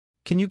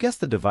Can you guess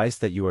the device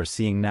that you are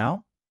seeing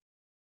now?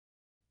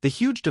 The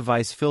huge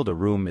device filled a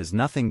room is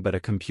nothing but a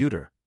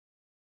computer.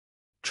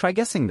 Try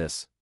guessing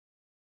this.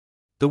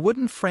 The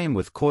wooden frame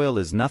with coil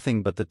is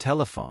nothing but the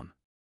telephone.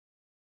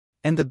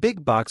 And the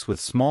big box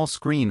with small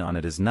screen on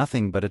it is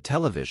nothing but a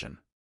television.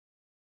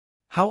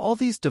 How all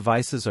these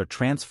devices are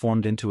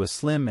transformed into a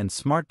slim and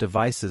smart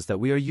devices that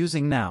we are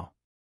using now.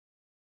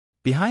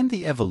 Behind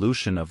the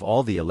evolution of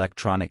all the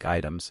electronic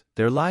items,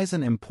 there lies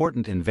an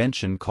important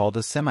invention called a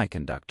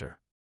semiconductor.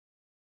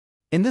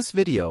 In this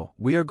video,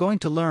 we are going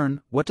to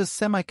learn what does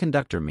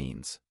semiconductor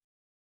means,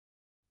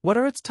 what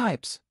are its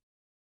types,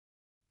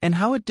 and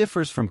how it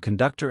differs from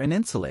conductor and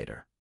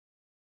insulator.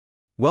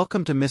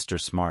 Welcome to Mr.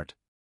 Smart.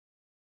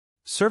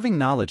 Serving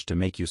knowledge to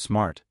make you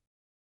smart.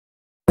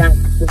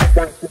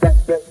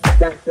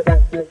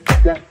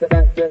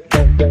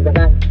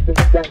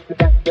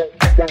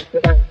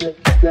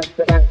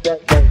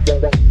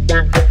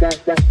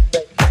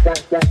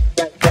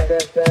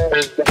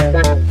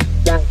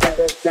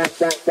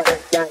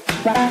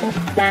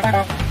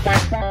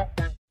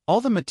 All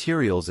the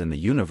materials in the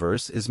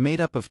universe is made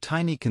up of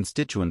tiny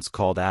constituents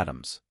called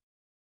atoms.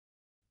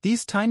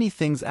 These tiny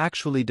things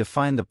actually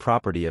define the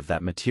property of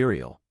that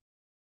material.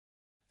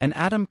 An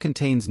atom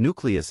contains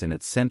nucleus in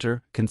its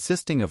center,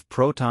 consisting of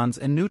protons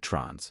and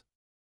neutrons,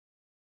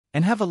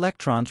 and have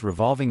electrons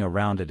revolving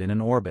around it in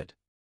an orbit.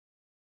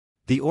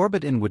 The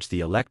orbit in which the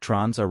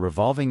electrons are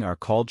revolving are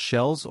called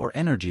shells or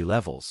energy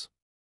levels.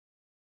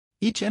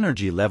 Each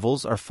energy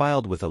levels are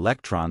filled with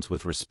electrons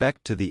with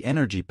respect to the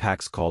energy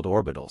packs called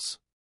orbitals.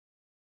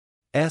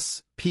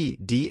 S, P,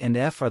 D and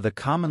F are the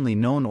commonly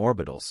known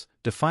orbitals,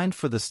 defined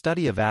for the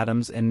study of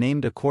atoms and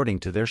named according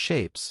to their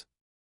shapes.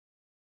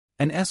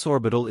 An s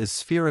orbital is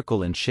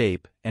spherical in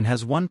shape and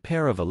has one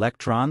pair of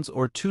electrons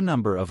or two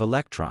number of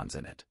electrons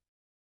in it.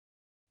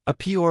 A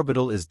p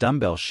orbital is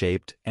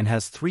dumbbell-shaped and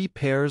has 3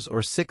 pairs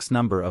or 6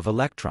 number of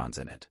electrons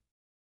in it.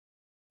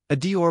 A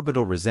d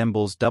orbital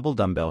resembles double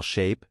dumbbell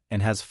shape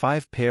and has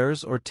 5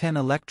 pairs or 10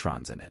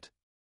 electrons in it.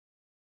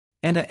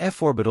 And a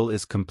f orbital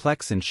is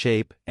complex in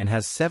shape and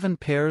has 7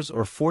 pairs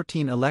or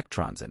 14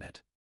 electrons in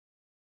it.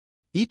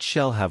 Each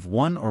shell have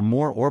one or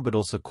more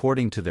orbitals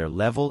according to their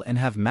level and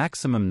have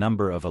maximum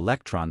number of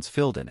electrons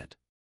filled in it.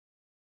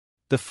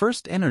 The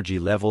first energy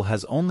level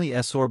has only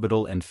s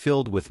orbital and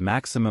filled with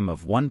maximum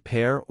of 1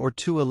 pair or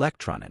 2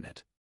 electron in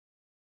it.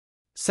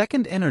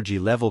 Second energy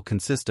level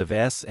consists of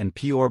s and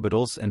p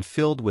orbitals and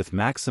filled with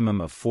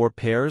maximum of 4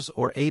 pairs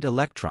or 8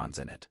 electrons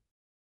in it.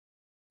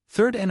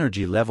 Third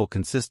energy level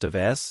consists of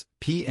s,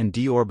 p and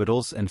d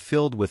orbitals and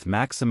filled with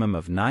maximum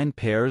of 9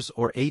 pairs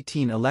or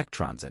 18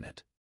 electrons in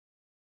it.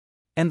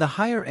 And the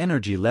higher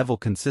energy level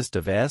consists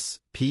of s,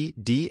 p,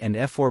 d and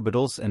f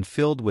orbitals and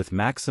filled with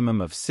maximum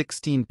of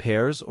 16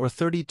 pairs or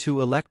 32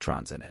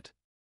 electrons in it.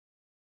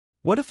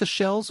 What if the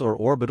shells or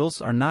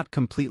orbitals are not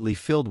completely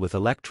filled with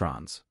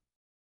electrons?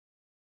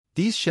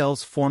 These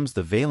shells forms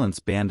the valence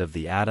band of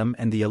the atom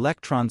and the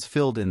electrons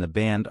filled in the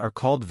band are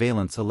called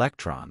valence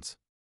electrons.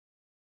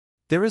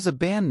 There is a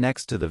band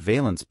next to the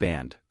valence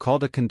band,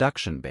 called a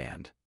conduction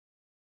band.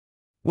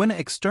 When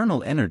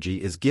external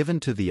energy is given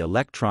to the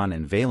electron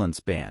in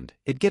valence band,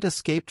 it gets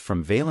escaped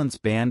from valence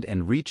band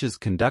and reaches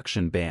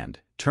conduction band,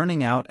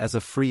 turning out as a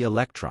free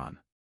electron.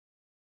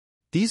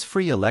 These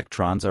free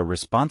electrons are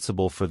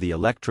responsible for the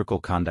electrical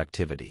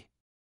conductivity.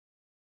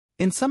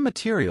 In some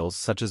materials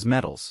such as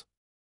metals,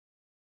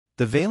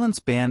 the valence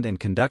band and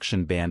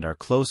conduction band are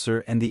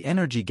closer and the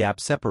energy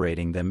gap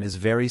separating them is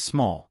very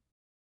small.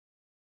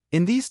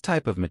 In these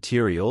type of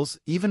materials,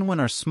 even when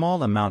a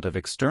small amount of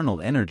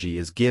external energy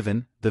is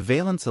given, the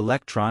valence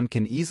electron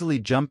can easily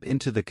jump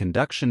into the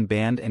conduction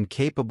band and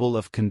capable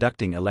of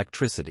conducting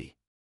electricity.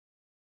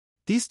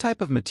 These type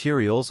of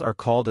materials are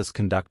called as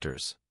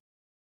conductors.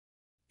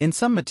 In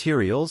some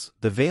materials,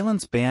 the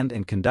valence band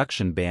and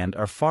conduction band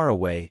are far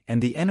away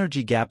and the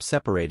energy gap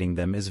separating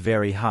them is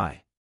very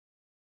high.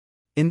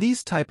 In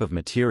these type of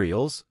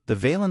materials, the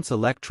valence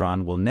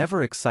electron will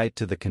never excite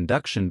to the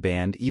conduction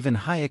band even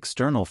high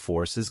external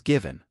force is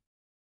given.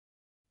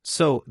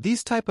 So,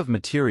 these type of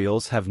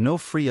materials have no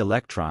free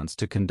electrons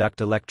to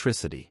conduct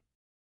electricity.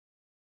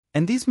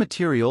 And these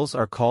materials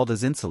are called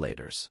as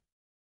insulators.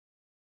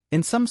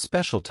 In some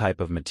special type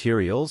of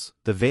materials,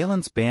 the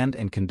valence band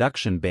and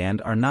conduction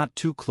band are not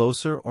too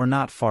closer or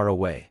not far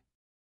away.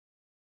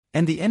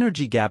 And the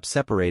energy gap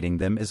separating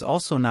them is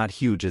also not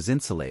huge as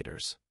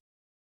insulators.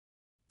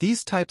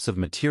 These types of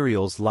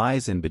materials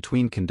lies in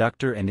between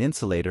conductor and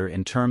insulator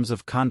in terms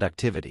of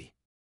conductivity.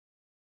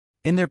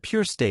 In their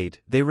pure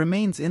state, they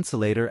remains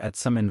insulator at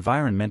some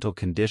environmental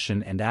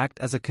condition and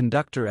act as a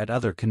conductor at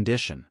other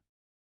condition.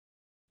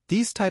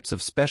 These types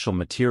of special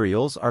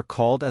materials are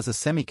called as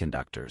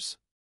semiconductors.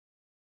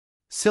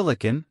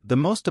 Silicon, the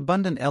most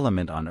abundant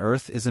element on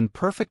Earth, is an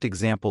perfect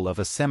example of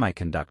a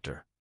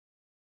semiconductor.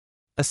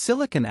 A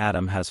silicon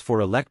atom has 4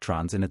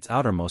 electrons in its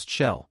outermost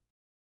shell.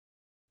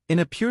 In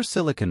a pure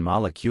silicon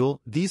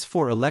molecule, these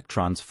 4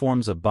 electrons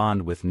forms a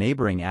bond with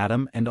neighboring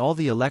atom and all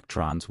the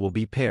electrons will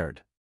be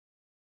paired.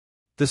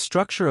 The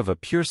structure of a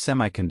pure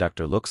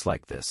semiconductor looks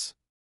like this.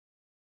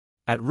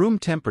 At room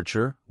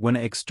temperature, when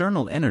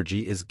external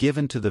energy is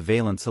given to the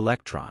valence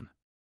electron,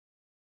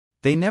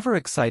 they never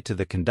excite to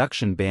the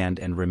conduction band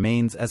and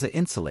remains as an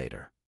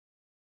insulator.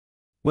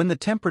 When the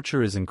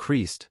temperature is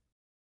increased,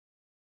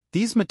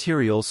 these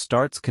materials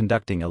starts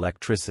conducting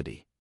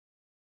electricity.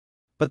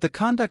 But the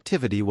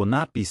conductivity will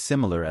not be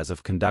similar as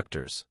of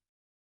conductors.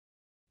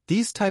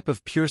 These type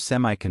of pure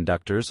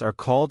semiconductors are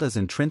called as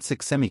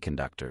intrinsic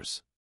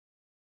semiconductors.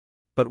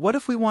 But what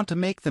if we want to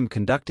make them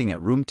conducting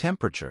at room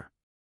temperature?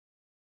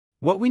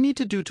 What we need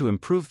to do to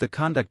improve the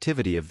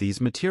conductivity of these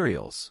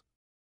materials?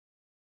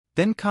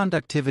 Then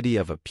conductivity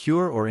of a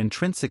pure or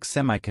intrinsic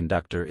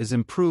semiconductor is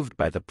improved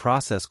by the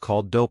process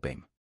called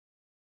doping.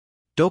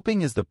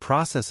 Doping is the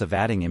process of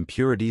adding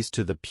impurities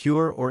to the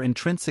pure or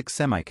intrinsic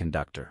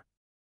semiconductor.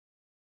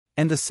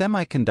 And the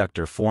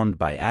semiconductor formed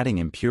by adding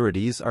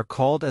impurities are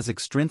called as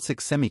extrinsic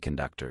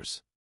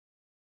semiconductors.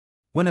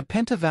 When a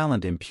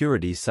pentavalent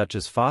impurity such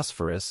as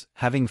phosphorus,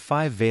 having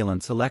 5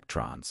 valence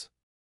electrons,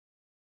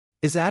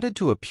 is added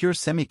to a pure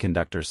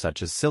semiconductor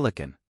such as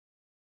silicon,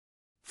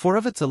 4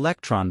 of its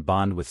electron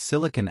bond with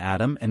silicon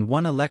atom and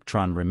 1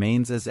 electron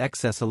remains as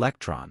excess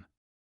electron.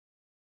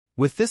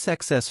 With this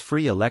excess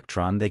free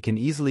electron they can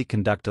easily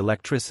conduct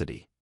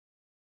electricity.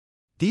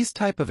 These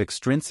type of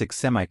extrinsic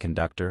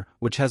semiconductor,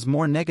 which has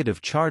more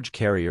negative charge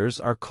carriers,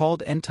 are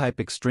called n-type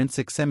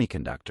extrinsic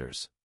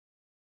semiconductors.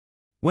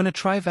 When a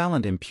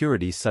trivalent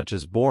impurity such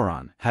as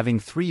boron, having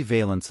 3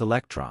 valence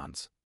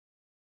electrons,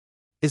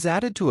 is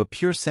added to a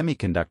pure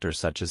semiconductor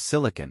such as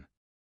silicon,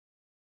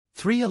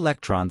 3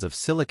 electrons of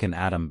silicon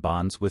atom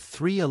bonds with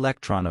 3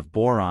 electron of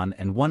boron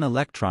and 1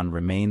 electron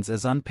remains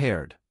as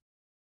unpaired,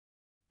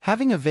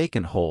 having a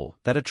vacant hole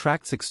that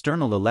attracts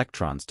external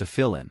electrons to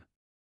fill in.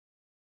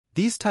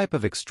 These type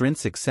of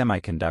extrinsic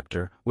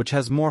semiconductor, which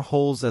has more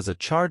holes as a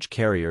charge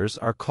carriers,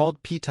 are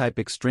called p-type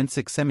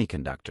extrinsic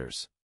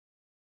semiconductors.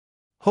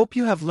 Hope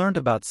you have learned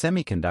about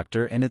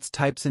semiconductor and its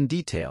types in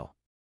detail.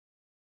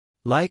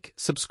 Like,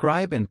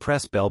 subscribe and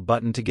press bell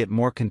button to get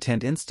more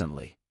content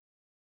instantly.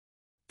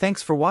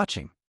 Thanks for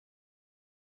watching.